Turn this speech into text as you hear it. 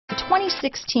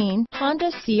2016 Honda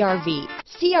CR-V.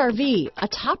 CR-V, a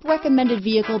top recommended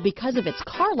vehicle because of its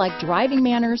car-like driving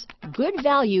manners, good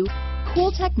value,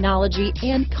 cool technology,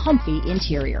 and comfy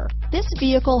interior. This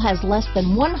vehicle has less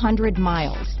than 100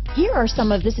 miles. Here are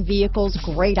some of this vehicle's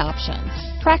great options: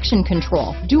 traction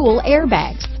control, dual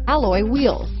airbags, alloy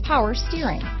wheels, power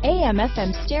steering,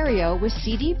 AM/FM stereo with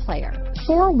CD player,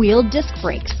 four-wheel disc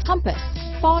brakes, compass,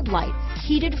 fog lights,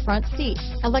 heated front seats,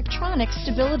 electronic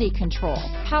stability control,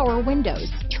 power windows,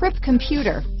 trip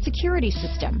computer, security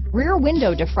system, rear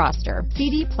window defroster,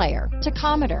 CD player,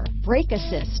 tachometer, brake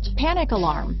assist, panic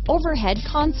alarm, overhead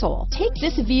console. Take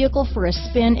this vehicle for a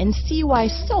spin and see why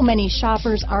so many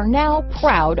shoppers are now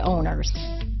proud owners.